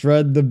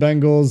shred the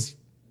Bengals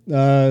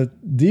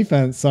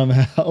defense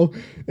somehow,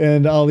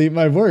 and I'll eat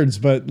my words.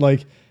 But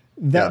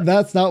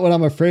that's not what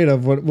I'm afraid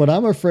of. What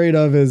I'm afraid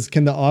of is,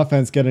 can the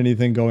offense get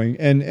anything going?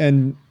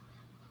 And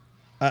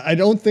I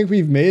don't think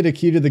we've made a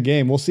key to the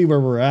game. We'll see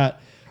where we're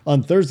at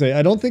on Thursday.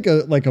 I don't think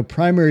a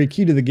primary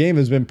key to the game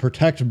has been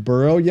protect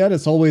Burrow yet.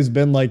 It's always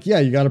been like, yeah,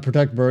 you got to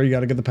protect Burrow. You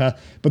got to get the pass.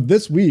 But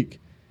this week,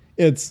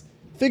 it's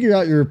figure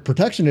out your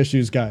protection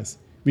issues, guys.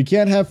 We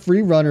can't have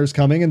free runners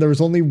coming, and there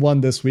was only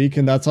one this week,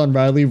 and that's on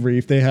Riley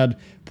Reif. They had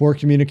poor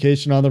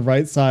communication on the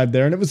right side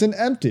there, and it was an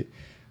empty.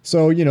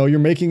 So, you're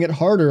making it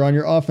harder on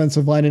your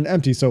offensive line and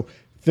empty. So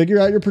figure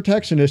out your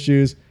protection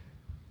issues,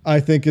 I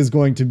think, is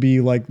going to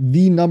be like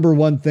the number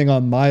one thing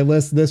on my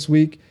list this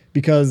week,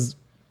 because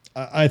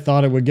I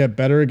thought it would get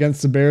better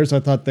against the Bears.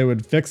 I thought they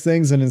would fix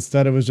things, and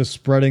instead it was just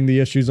spreading the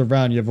issues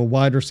around. You have a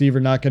wide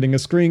receiver not getting a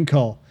screen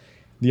call,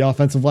 the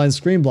offensive line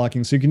screen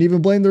blocking. So you can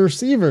even blame the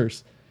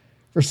receivers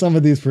for some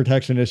of these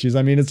protection issues.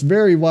 I mean, it's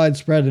very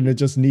widespread, and it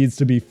just needs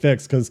to be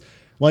fixed because,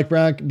 like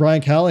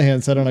Brian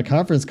Callahan said on a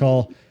conference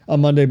call on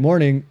Monday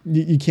morning,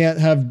 you can't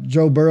have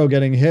Joe Burrow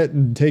getting hit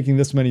and taking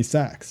this many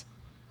sacks.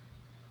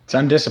 It's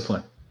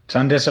undisciplined. It's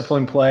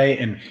undisciplined play.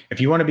 And if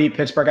you want to beat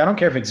Pittsburgh, I don't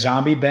care if it's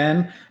Zombie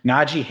Ben,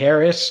 Najee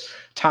Harris,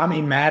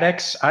 Tommy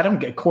Maddox,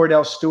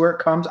 Cordell Stewart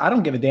comes. I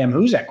don't give a damn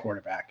who's at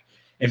quarterback.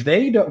 If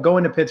they don't go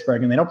into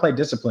Pittsburgh and they don't play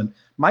discipline,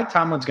 Mike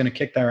Tomlin's going to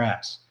kick their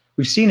ass.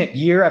 We've seen it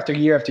year after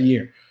year after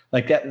year.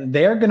 Like that,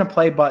 they're going to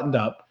play buttoned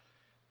up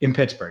in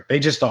Pittsburgh. They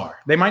just are.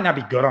 They might not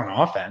be good on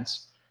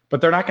offense,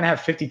 but they're not going to have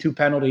 52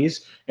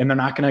 penalties, and they're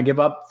not going to give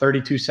up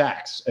 32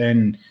 sacks.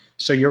 And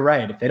so you're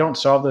right. If they don't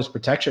solve those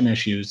protection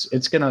issues,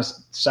 it's going to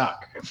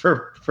suck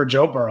for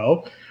Joe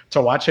Burrow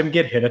to watch him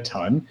get hit a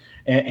ton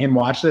and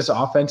watch this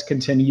offense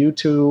continue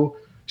to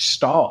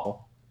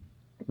stall,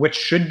 which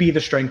should be the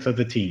strength of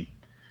the team.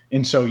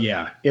 And so,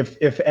 yeah,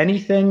 if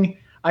anything,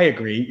 I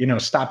agree,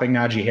 stopping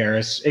Najee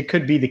Harris, it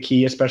could be the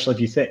key, especially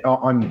if you think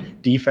on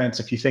defense,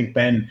 if you think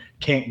Ben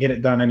can't get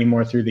it done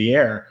anymore through the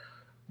air.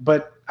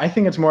 But I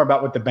think it's more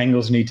about what the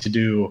Bengals need to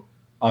do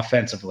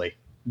offensively.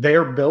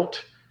 They're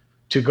built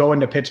to go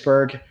into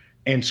Pittsburgh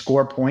and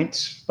score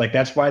points. Like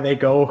that's why they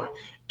go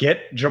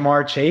get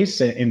Jamar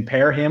Chase and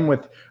pair him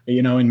with,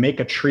 and make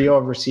a trio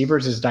of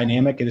receivers as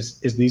dynamic as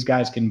these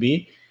guys can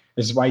be.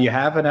 This is why you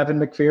have an Evan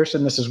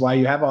McPherson. This is why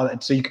you have all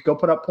that. So you could go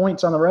put up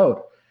points on the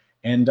road.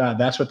 And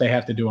that's what they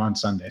have to do on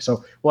Sunday.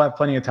 So we'll have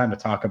plenty of time to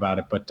talk about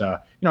it. But,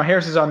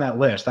 Harris is on that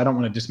list. I don't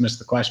want to dismiss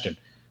the question,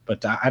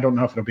 but I don't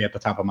know if it'll be at the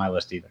top of my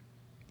list either.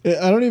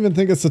 I don't even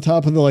think it's the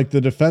top of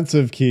the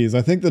defensive keys.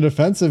 I think the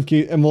defensive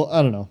key, and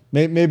I don't know,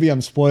 maybe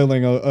I'm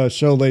spoiling a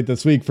show late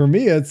this week. For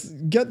me, it's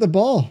get the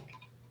ball.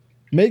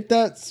 Make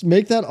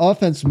that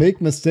offense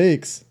make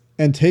mistakes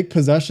and take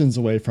possessions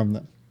away from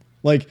them.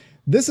 Like,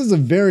 this is a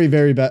very,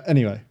 very bad,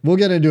 anyway, we'll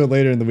get into it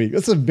later in the week.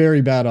 It's a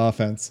very bad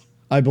offense,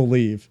 I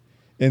believe,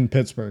 in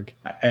Pittsburgh.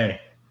 Hey,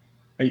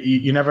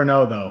 you never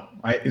know though.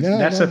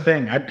 That's the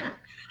thing.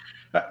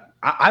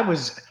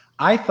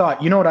 I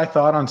thought, you know what I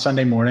thought on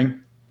Sunday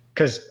morning?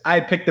 Because I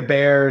picked the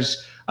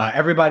Bears.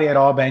 Everybody at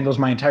all Bengals,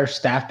 my entire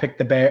staff picked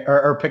the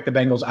picked the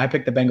Bengals. I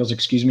picked the Bengals.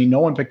 Excuse me. No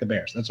one picked the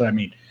Bears. That's what I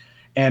mean.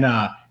 And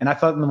I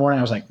thought in the morning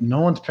I was like, no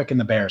one's picking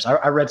the Bears.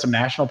 I read some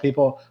national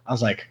people. I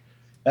was like,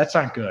 that's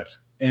not good.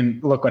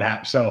 And look what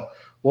happened. So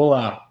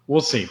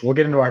we'll see. We'll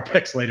get into our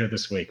picks later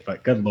this week.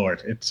 But good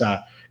Lord, it's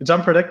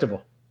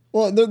unpredictable.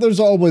 Well, there's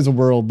always a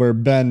world where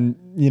Ben,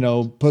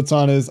 puts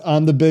on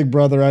I'm the big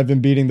brother. I've been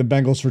beating the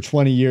Bengals for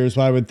 20 years.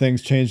 Why would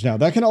things change now?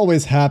 That can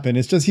always happen.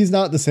 It's just he's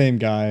not the same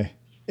guy.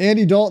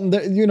 Andy Dalton,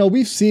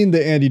 we've seen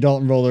the Andy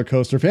Dalton roller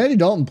coaster. If Andy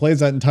Dalton plays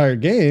that entire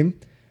game,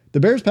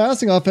 the Bears'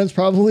 passing offense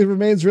probably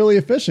remains really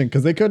efficient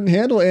because they couldn't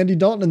handle Andy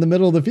Dalton in the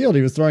middle of the field.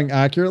 He was throwing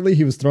accurately.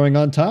 He was throwing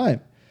on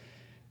time.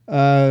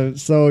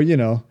 So,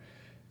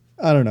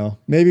 I don't know.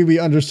 Maybe we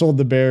undersold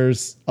the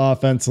Bears'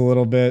 offense a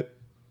little bit.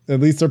 At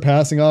least their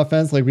passing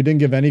offense, like we didn't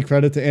give any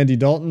credit to Andy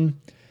Dalton.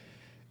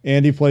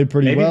 Andy played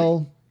pretty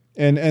well.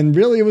 And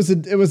really it was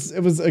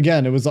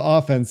the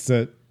offense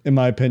that, in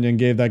my opinion,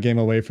 gave that game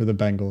away for the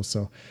Bengals.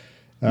 So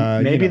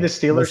maybe the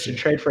Steelers should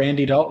trade for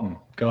Andy Dalton.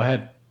 Go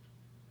ahead.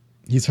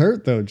 He's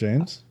hurt though,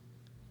 James.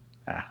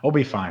 He'll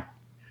be fine.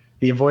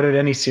 He avoided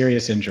any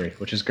serious injury,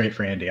 which is great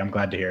for Andy. I'm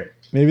glad to hear it.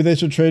 Maybe they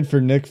should trade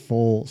for Nick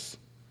Foles.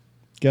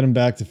 Get him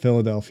back to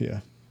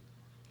Philadelphia.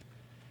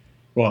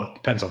 Well,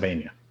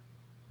 Pennsylvania.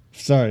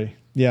 Sorry.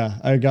 Yeah,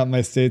 I got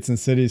my states and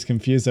cities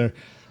confused there.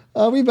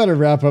 We better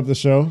wrap up the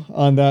show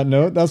on that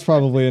note. That's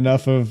probably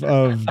enough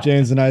of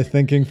James and I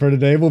thinking for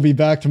today. We'll be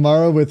back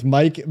tomorrow with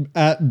Mike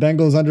at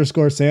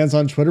Bengals_Sands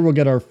on Twitter. We'll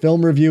get our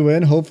film review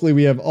in. Hopefully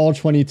we have all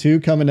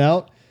 22 coming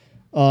out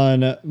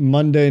on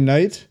Monday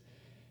night.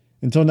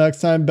 Until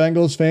next time,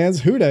 Bengals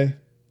fans, hooday,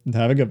 and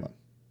have a good one.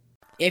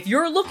 If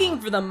you're looking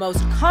for the most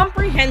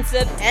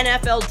comprehensive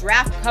NFL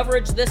draft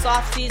coverage this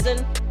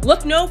offseason,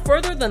 look no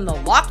further than the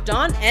Locked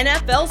On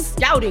NFL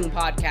Scouting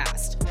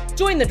Podcast.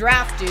 Join the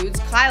draft dudes,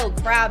 Kyle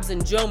Krabs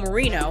and Joe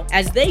Marino,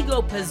 as they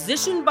go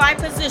position by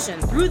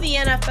position through the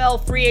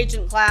NFL free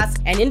agent class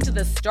and into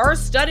the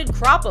star-studded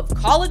crop of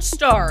college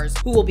stars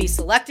who will be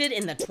selected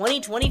in the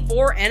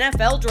 2024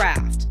 NFL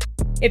Draft.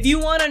 If you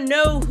want to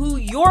know who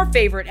your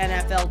favorite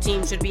NFL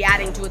team should be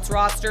adding to its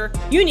roster,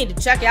 you need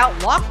to check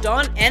out Locked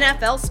On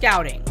NFL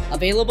Scouting,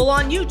 available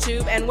on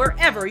YouTube and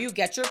wherever you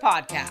get your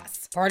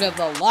podcasts. Part of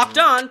the Locked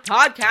On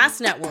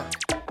Podcast Network,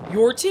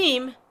 your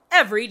team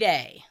every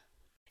day.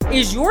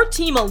 Is your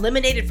team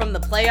eliminated from the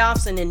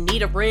playoffs and in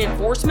need of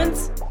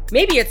reinforcements?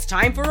 Maybe it's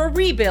time for a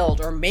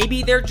rebuild, or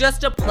maybe they're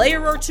just a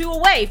player or two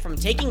away from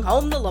taking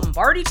home the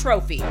Lombardi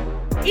Trophy.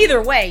 Either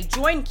way,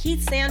 join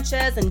Keith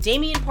Sanchez and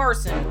Damian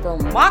Parson for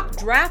Mock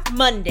Draft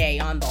Monday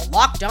on the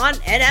Locked On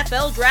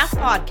NFL Draft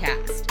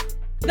Podcast.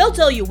 They'll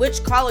tell you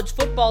which college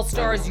football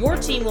stars your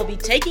team will be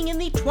taking in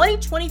the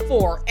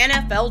 2024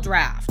 NFL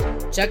Draft.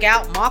 Check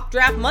out Mock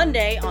Draft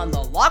Monday on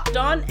the Locked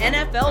On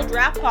NFL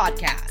Draft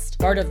Podcast,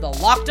 part of the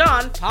Locked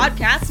On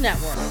Podcast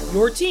Network,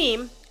 your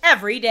team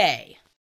every day.